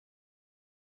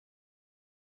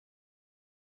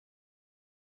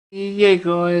Yeah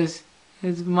guys,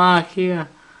 it's Mark here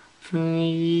from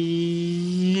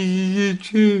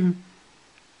YouTube.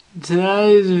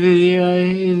 Today's video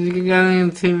is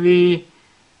going to be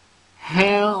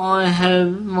how I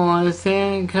have my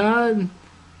sound card,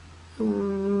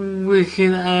 which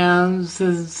is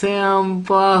the sound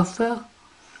blaster,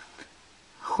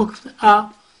 hooked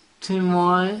up to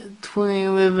my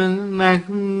 2011 Mac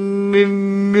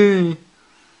Mini.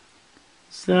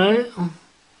 So,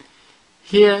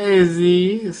 here is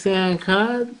the sound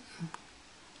card,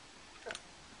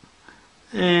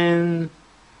 and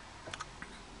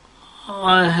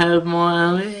I have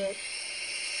my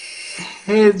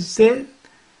headset,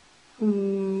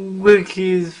 which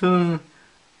is from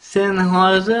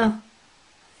Sennheiser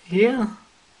here,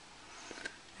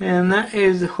 and that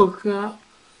is hooked up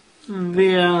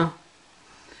via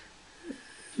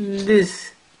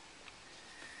this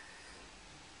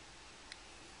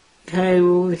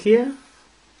cable here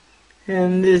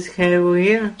and this cable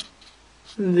here.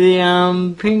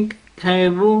 The pink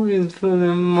cable is for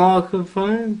the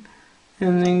microphone,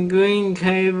 and the green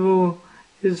cable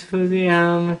is for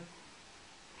the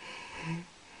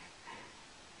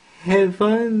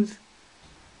headphones.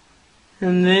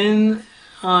 And then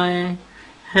I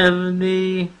have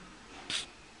the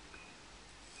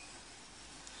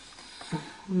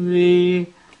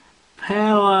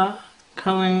power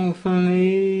coming from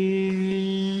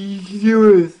the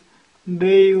USB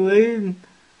lead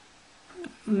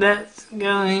that's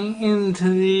going into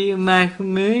the Mac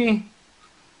Mini,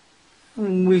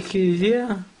 which is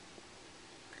here.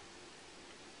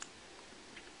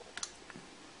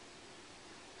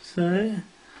 So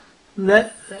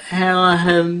that's how I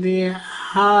have the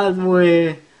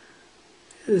hardware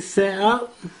set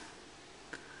up.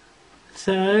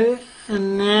 So,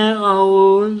 and now I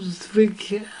will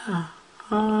switch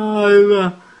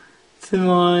over to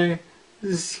my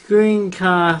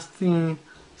screencasting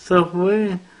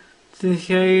software to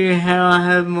show you how I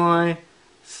have my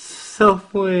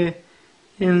software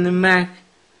in the Mac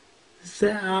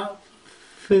set up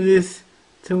for this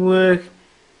to work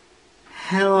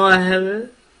how I have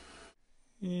it.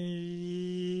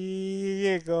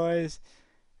 Yeah guys,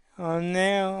 I'm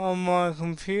now on my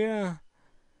computer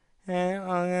and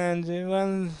I'm going to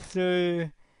run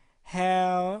through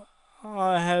how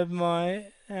I have my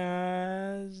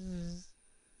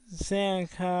sound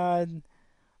card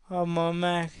on my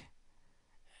Mac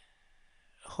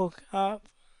hook up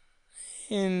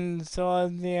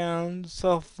inside the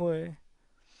software.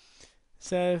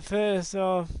 So first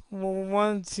off,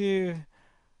 once you've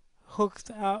hooked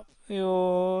up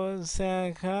your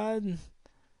sound card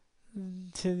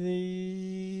to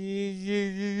the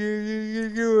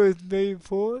USB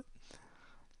port,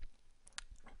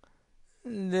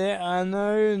 there are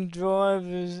no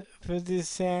drivers for this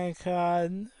sound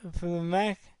card for the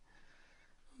Mac,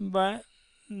 but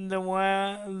the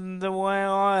way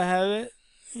I have it,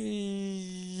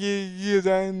 you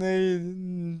don't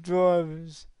need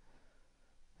drivers.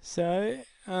 So,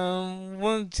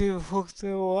 once you've hooked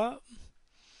it all up,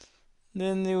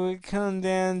 then you would come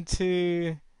down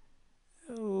to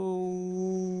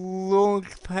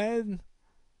Launchpad,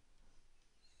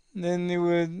 then you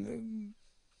would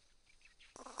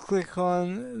click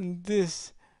on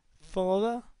this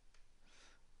folder,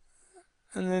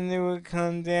 and then you would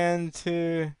come down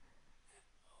to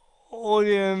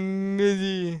Audio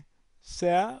MIDI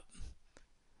Setup.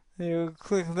 You would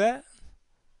click that,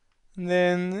 and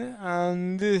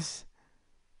then this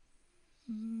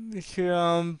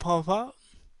should pop up.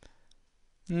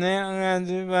 Now I'm going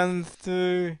to run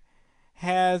through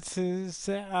how to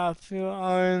set up your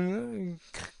own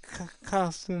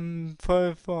custom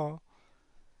profile.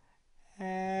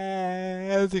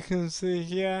 As you can see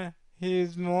here,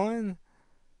 here's mine.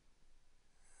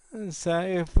 So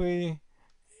if we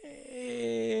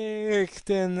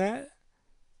extend that,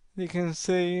 you can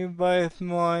see both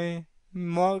my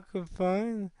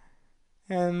microphone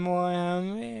and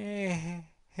my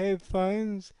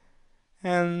headphones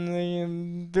and the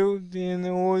built-in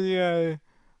audio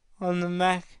on the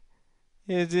Mac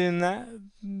is in that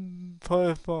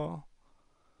profile.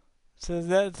 So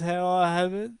that's how I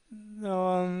have it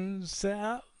set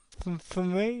up for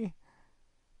me.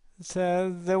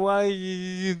 So the way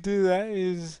you do that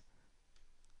is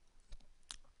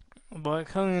by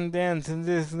coming down to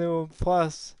this little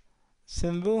plus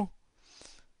symbol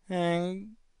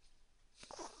and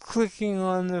clicking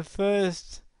on the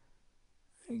first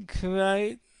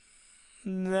create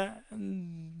that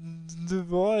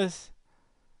device.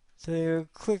 So you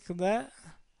click that,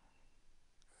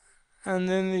 and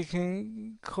then you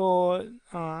can call it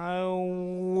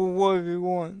whatever you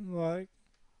want, like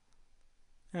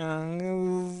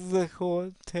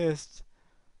record test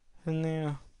for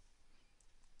now.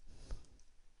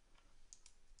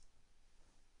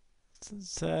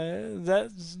 So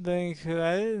that's been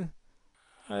created.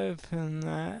 Open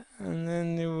that, and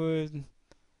then you would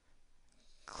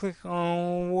click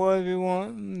on whatever you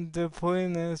want to put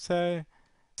in there. So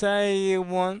say you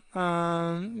want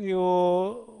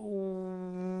your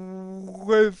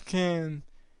webcam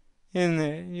in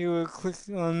there, you would click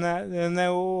on that, and that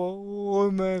will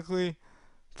automatically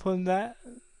put that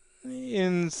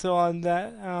inside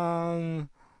that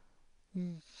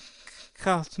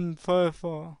custom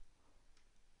profile.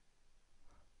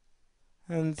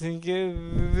 And to get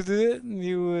rid of it,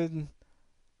 you would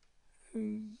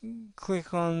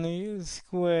click on the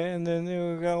square and then it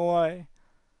will go away.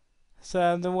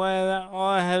 So the way that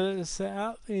I have it set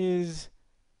up is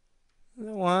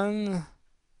 1,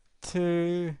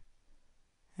 2,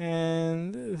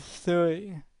 and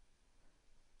 3.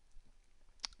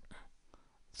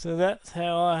 So that's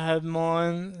how I have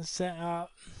mine set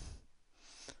up.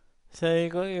 So you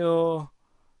got your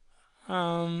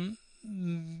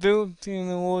built-in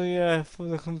audio for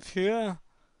the computer,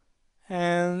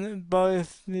 and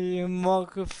both the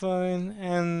microphone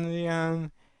and the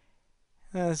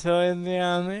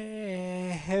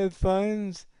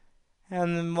headphones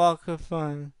and the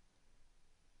microphone.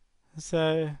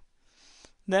 So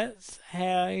that's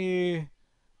how you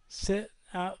set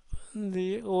up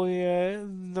the audio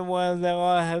the way that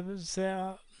I have it set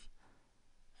up.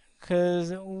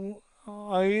 Because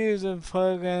I use a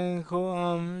program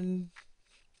called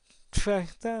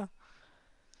Tractor,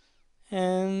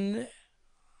 and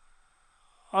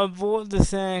I bought the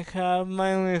soundcard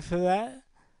mainly for that,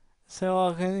 so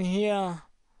I can hear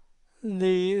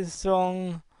the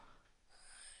song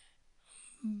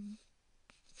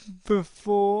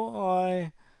before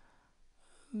I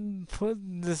put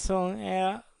the song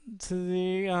out to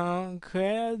the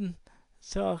crowd,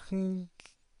 so I can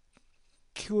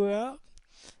queue it up.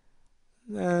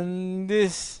 And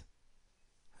this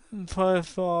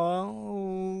profile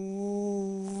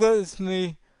lets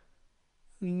me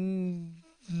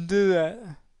do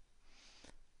that.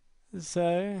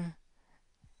 So,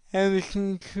 and we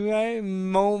can create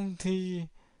multi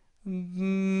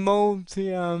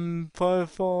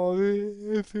profile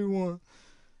if you want.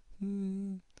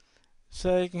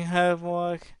 So you can have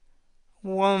like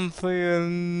one for your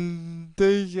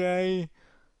DJ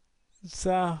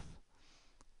stuff,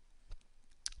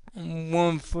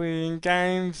 one for your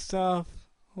game stuff,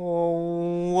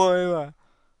 or whatever.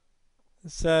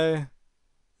 So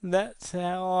that's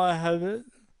how I have it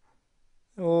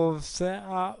all set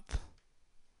up.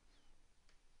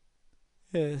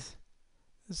 Yes.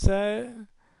 So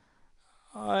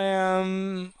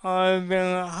I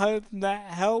hope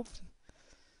that helped,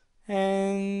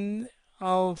 and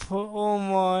I'll put all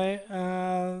my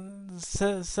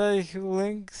social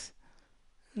links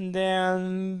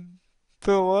down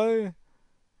below,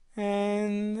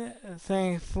 and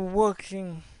thanks for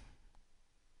watching.